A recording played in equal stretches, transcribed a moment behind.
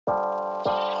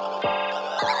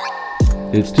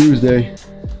It's Tuesday,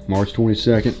 March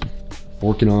 22nd,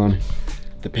 working on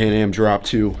the Pan Am Drop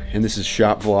 2, and this is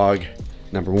shop vlog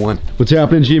number 1. What's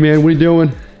happening, G-Man? What are you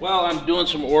doing? Well, I'm doing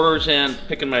some orders and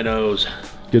picking my nose.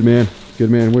 Good man, good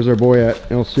man. Where's our boy at,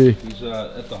 LC? He's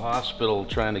at the hospital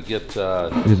trying to get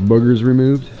his boogers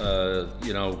removed?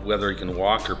 You know, whether he can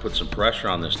walk or put some pressure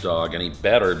on this dog, and he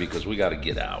better, because we got to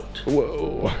get out.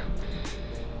 Whoa.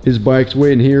 His bike's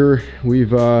waiting here. We've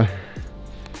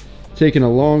taken a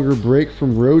longer break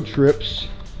from road trips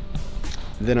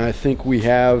than I think we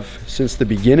have since the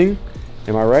beginning.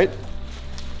 Am I right?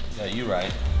 Yeah, you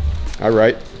right. All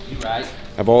right. You right.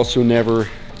 I've also never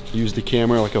used the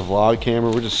camera like a vlog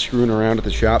camera. We're just screwing around at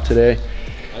the shop today.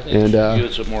 I think you should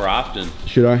use it more often.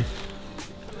 Should I?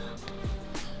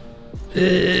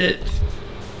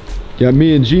 Got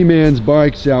me and G-Man's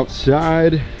bikes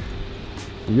outside.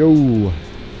 Yo.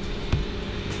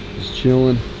 Just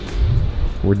chilling.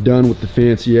 We're done with the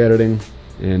fancy editing,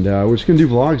 and we're just gonna do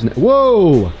vlogs now.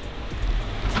 Whoa!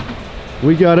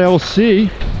 We got LC.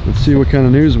 Let's see what kind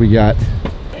of news we got.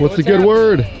 What's the good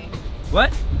word?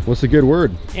 What? What's the good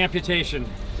word? Amputation.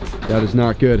 That is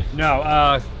not good.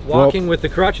 No, walking with the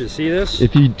crutches. See this?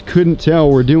 If you couldn't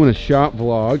tell, we're doing a shop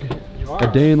vlog. You are.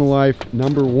 A day in the life,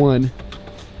 number 1.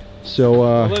 So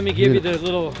well, let me give you the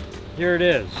little, here it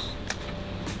is.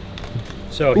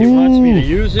 So he wants me to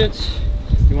use it.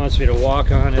 He wants me to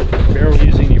walk on it, barrel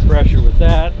using the pressure with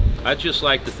that. I'd just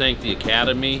like to thank the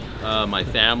Academy, my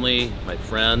family, my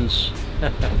friends.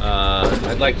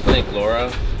 I'd like to thank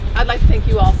Laura. I'd like to thank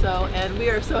you also, and we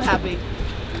are so happy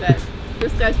that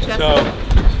this guy's chest. So,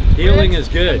 healing is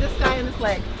good. This guy in his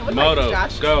leg. And what Moto,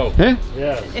 about you, Josh? go. Hey?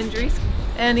 Yes. Injuries?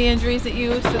 Any injuries that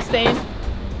you sustained?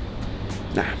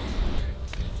 Nah.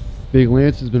 Big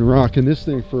Lance has been rocking this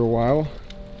thing for a while.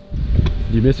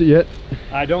 Do you miss it yet?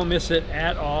 I don't miss it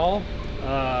at all.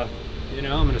 You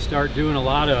know, I'm going to start doing a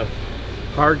lot of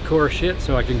hardcore shit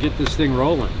so I can get this thing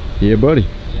rolling. Yeah, buddy.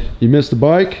 You missed the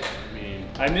bike?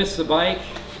 I miss the bike.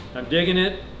 I'm digging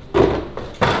it.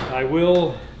 I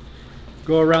will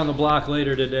go around the block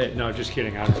later today. No, just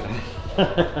kidding.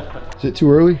 Is it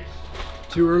too early?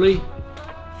 Too early?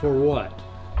 For what?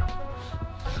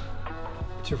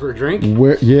 For a drink?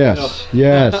 Where? Yes. No.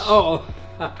 Yes. Oh.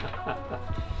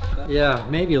 Yeah,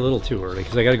 maybe a little too early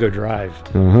because I got to go drive.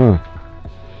 Uh-huh.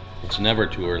 It's never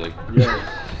too early. Yeah.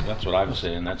 That's what I'm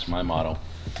saying. That's my motto.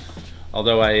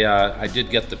 Although I did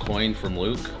get the coin from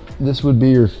Luke. This would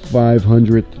be your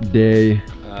 500th day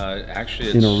Actually,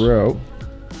 it's in a row.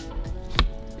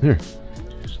 Here.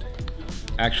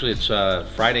 Actually, it's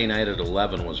Friday night at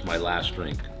 11 was my last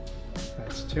drink.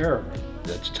 That's terrible.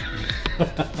 That's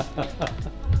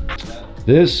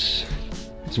This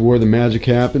is where the magic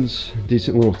happens.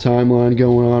 Decent little timeline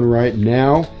going on right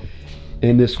now.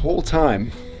 And this whole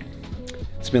time,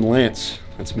 it's been Lance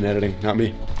that's been editing, not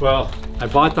me. Well, I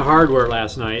bought the hardware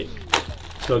last night,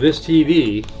 so this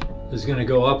TV is going to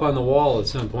go up on the wall at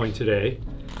some point today.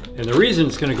 And the reason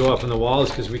it's going to go up on the wall is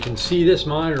because we can see this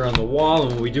monitor on the wall,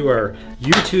 and when we do our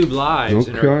YouTube lives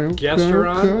and our guests are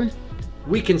on,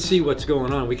 we can see what's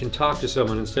going on. We can talk to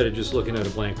someone instead of just looking at a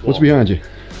blank wall. What's behind you?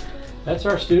 That's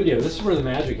our studio. This is where the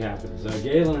magic happens.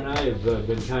 Galen and I have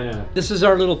been kind of... This is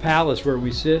our little palace where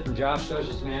we sit and Josh does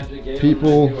his magic. Galen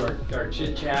People, and I do our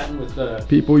chit-chatting with the...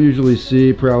 People usually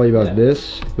see probably about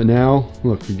this, but now,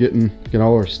 look, we're getting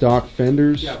all our stock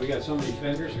fenders. Yeah, we got so many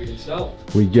fenders we can sell.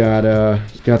 We got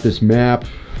this map,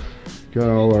 got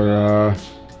all our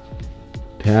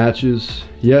patches.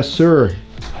 Yes, sir.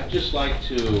 I'd just like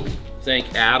to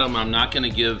thank Adam. I'm not going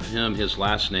to give him his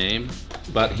last name,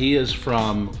 but he is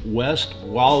from West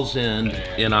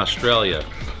Wallsend in Australia.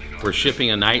 We're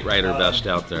shipping a Knight Rider vest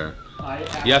out there.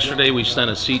 Yesterday we sent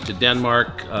a seat to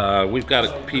Denmark. We've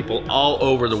got people all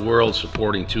over the world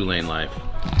supporting 2LaneLife.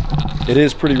 It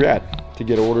is pretty rad to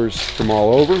get orders from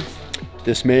all over.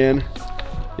 This man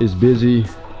is busy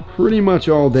pretty much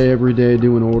all day, every day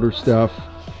doing order stuff.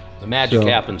 The magic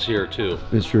happens here too.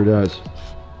 It sure does.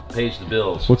 Pays the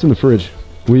bills. What's in the fridge?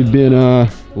 We've been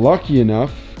lucky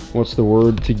enough, what's the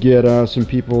word, to get some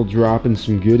people dropping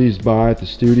some goodies by at the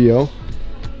studio.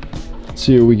 Let's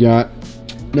see what we got.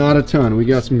 Not a ton. We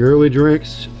got some girly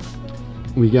drinks.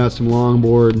 We got some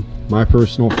longboard, my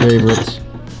personal favorites,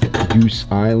 Goose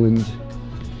Island,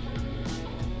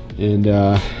 and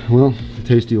well, a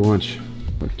tasty lunch.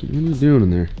 What are you doing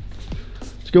in there?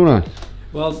 What's going on?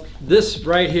 Well, this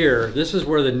right here, this is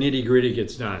where the nitty gritty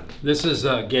gets done. This is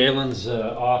Galen's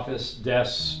office,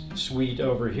 desk, suite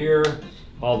over here.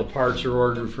 All the parts are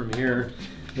ordered from here.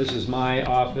 This is my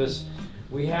office.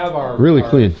 We have our... Really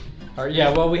clean.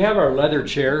 Yeah, well, we have our leather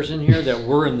chairs in here that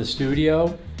were in the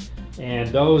studio. And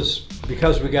those,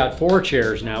 because we got 4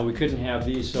 chairs now, we couldn't have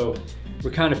these, so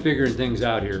we're kind of figuring things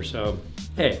out here. So,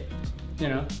 hey, you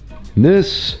know. And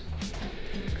this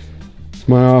is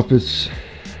my office,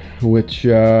 which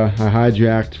I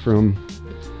hijacked from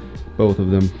both of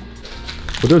them.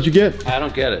 What don't you get? I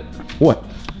don't get it. What?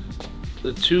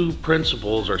 The 2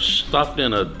 principals are stuffed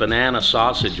in a banana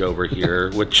sausage over here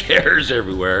with chairs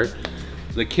everywhere.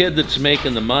 The kid that's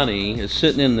making the money is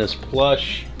sitting in this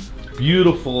plush,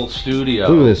 beautiful studio.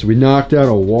 Look at this. We knocked out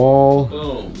a wall.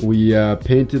 Boom. We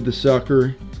painted the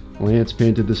sucker. Lance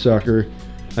painted the sucker.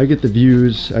 I get the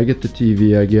views. I get the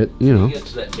TV. I get, you know. He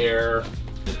gets the air.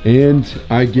 And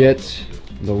I get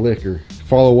the liquor.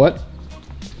 Follow what?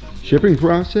 Shipping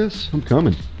process? I'm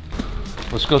coming.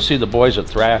 Let's go see the boys at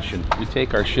Thrashing. We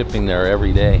take our shipping there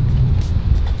every day.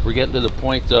 We're getting to the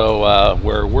point though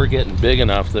where we're getting big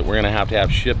enough that we're gonna have to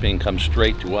have shipping come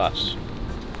straight to us,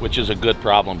 which is a good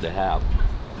problem to have.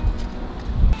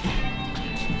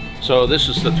 So this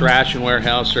is the Thrashing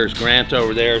warehouse. There's Grant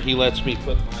over there. He lets me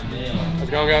put my nail How's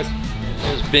it going, guys?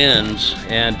 in his bins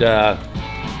and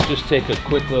just take a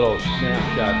quick little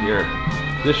snapshot here.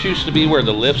 This used to be where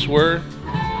the lifts were.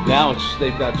 Now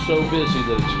they've got so busy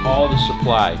that it's all the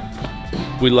supply.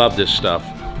 We love this stuff.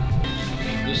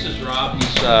 This is Rob.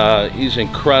 He's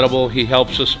incredible. He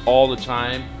helps us all the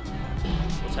time.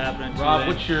 What's happening today?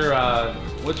 Rob,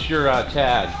 what's your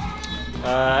tag?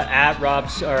 At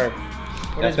Rob's, or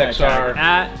what is my FXR.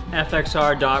 tag? At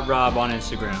FXR.Rob on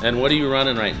Instagram. And what are you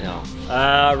running right now?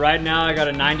 Right now I got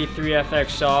a 93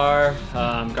 FXR,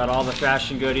 got all the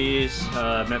Thrashing goodies,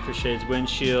 Memphis Shades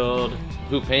windshield.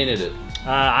 Who painted it?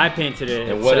 I painted it.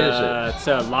 And what is it? It's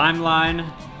a lime line,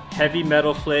 heavy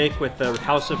metal flake with the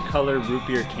House of Color root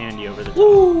beer candy over the top.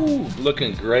 Woo!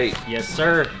 Looking great. Yes,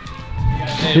 sir.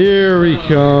 Here he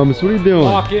comes. What are you doing?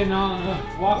 Walking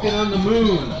on the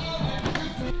moon.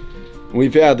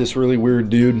 We've had this really weird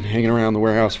dude hanging around the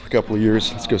warehouse for a couple of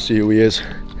years. Let's go see who he is.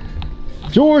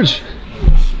 George!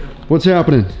 What's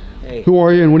happening? Hey. Who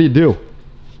are you and what do you do?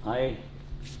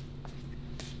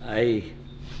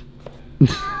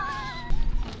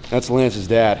 That's Lance's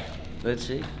dad. Let's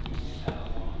see.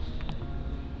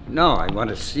 No, I want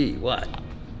to see what.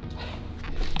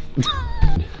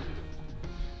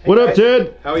 What up,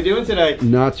 Ted? How are we doing today?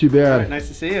 Not too bad. All right, nice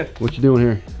to see you. What you doing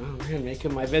here? Oh, we're gonna make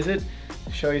my visit,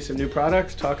 show you some new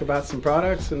products, talk about some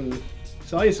products, and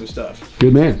sell you some stuff.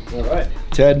 Good man. All right.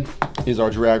 Ted is our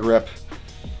drag rep.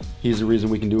 He's the reason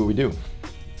we can do what we do.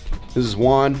 This is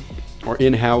Juan, our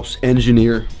in-house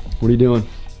engineer. What are you doing?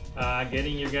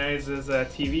 Getting you guys'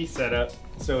 TV set up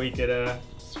so we could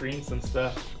stream some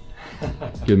stuff.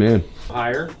 Good man.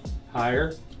 Higher,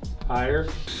 higher, higher.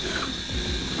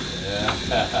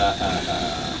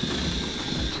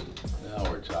 Now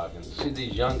we're talking. See,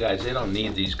 these young guys, they don't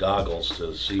need these goggles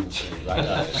to see things. I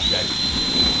gotta check.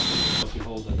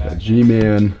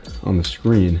 G-Man on the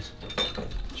screen.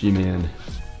 G-Man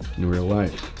in real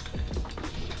life.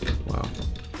 Wow,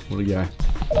 what a guy.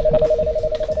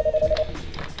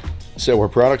 So we're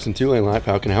products in 2LaneLife.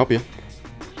 How can I help you?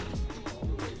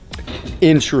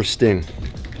 Interesting.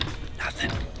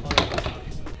 Nothing.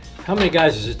 How many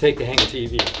guys does it take to hang a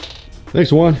TV?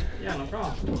 Thanks, Juan. Yeah, no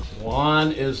problem.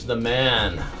 Juan is the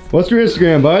man. What's your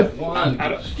Instagram, bud? Juan,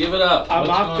 give it up. I'm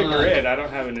What's off the going on? grid. I don't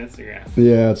have an Instagram.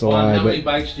 Yeah, it's a Juan, lie, how many but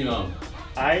bikes do you own?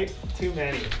 Too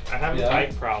many. I have Yeah? a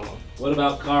bike problem. What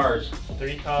about cars?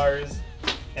 3 cars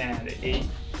and 8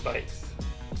 bikes.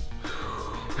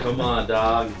 Come on,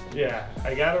 dog. Yeah,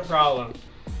 I got a problem.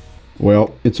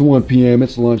 well, it's 1 p.m.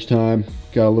 It's lunchtime.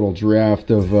 Got a little draft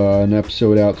of an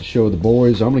episode out to show the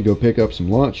boys. I'm gonna go pick up some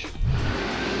lunch.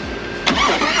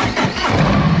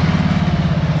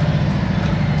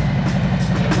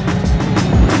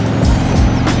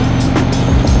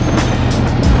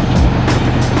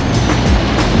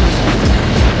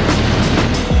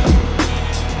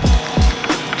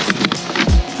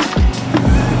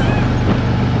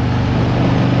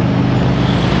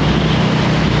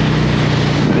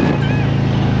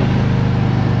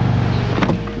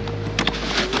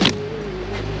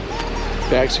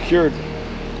 Bag secured.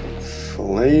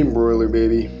 Flame broiler,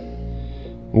 baby.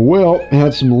 Well,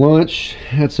 had some lunch,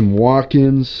 had some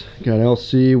walk-ins, got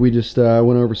LC. We just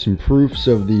went over some proofs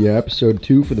of the episode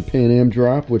 2 for the Pan Am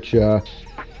drop, which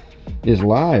is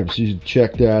live, so you should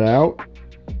check that out.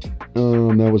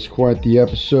 That was quite the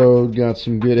episode. Got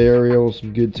some good aerials,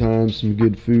 some good times, some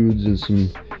good foods, and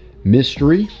some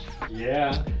mystery.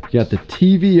 Yeah. Got the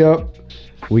TV up.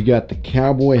 We got the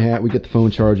cowboy hat. We got the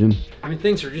phone charging. I mean,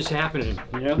 things are just happening,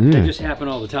 you know? Yeah. They just happen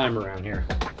all the time around here.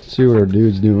 Let's see what our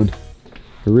dude's doing.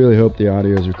 I really hope the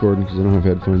audio is recording because I don't have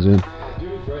headphones in.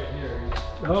 Dude, right here.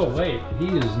 Oh wait, he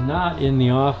is not in the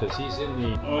office. He's in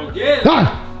the.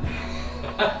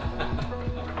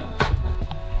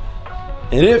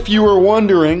 And if you were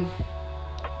wondering,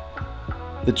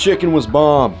 the chicken was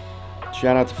bomb.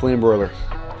 Shout out to Flame Broiler.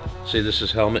 See, this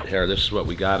is helmet hair. This is what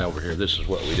we got over here. This is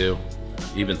what we do.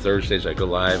 Even Thursdays I go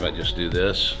live, I just do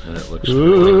this, and it looks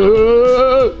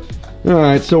All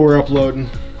right, so we're uploading.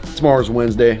 Tomorrow's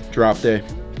Wednesday, drop day.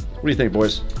 What do you think,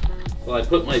 boys? Well, I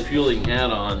put my fueling hat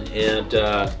on, and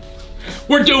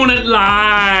we're doing it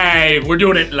live! We're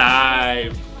doing it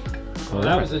live! Well,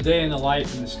 that was a day in the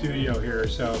life in the studio here,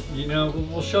 so, you know,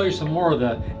 we'll show you some more of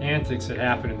the antics that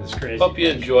happen in this crazy. Hope you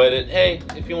enjoyed it. Hey,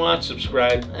 if you want,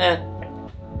 subscribe. If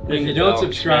you don't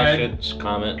subscribe, smash it,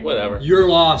 comment, whatever. you're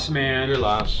lost, man. You're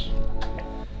lost.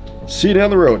 See you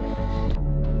down the road.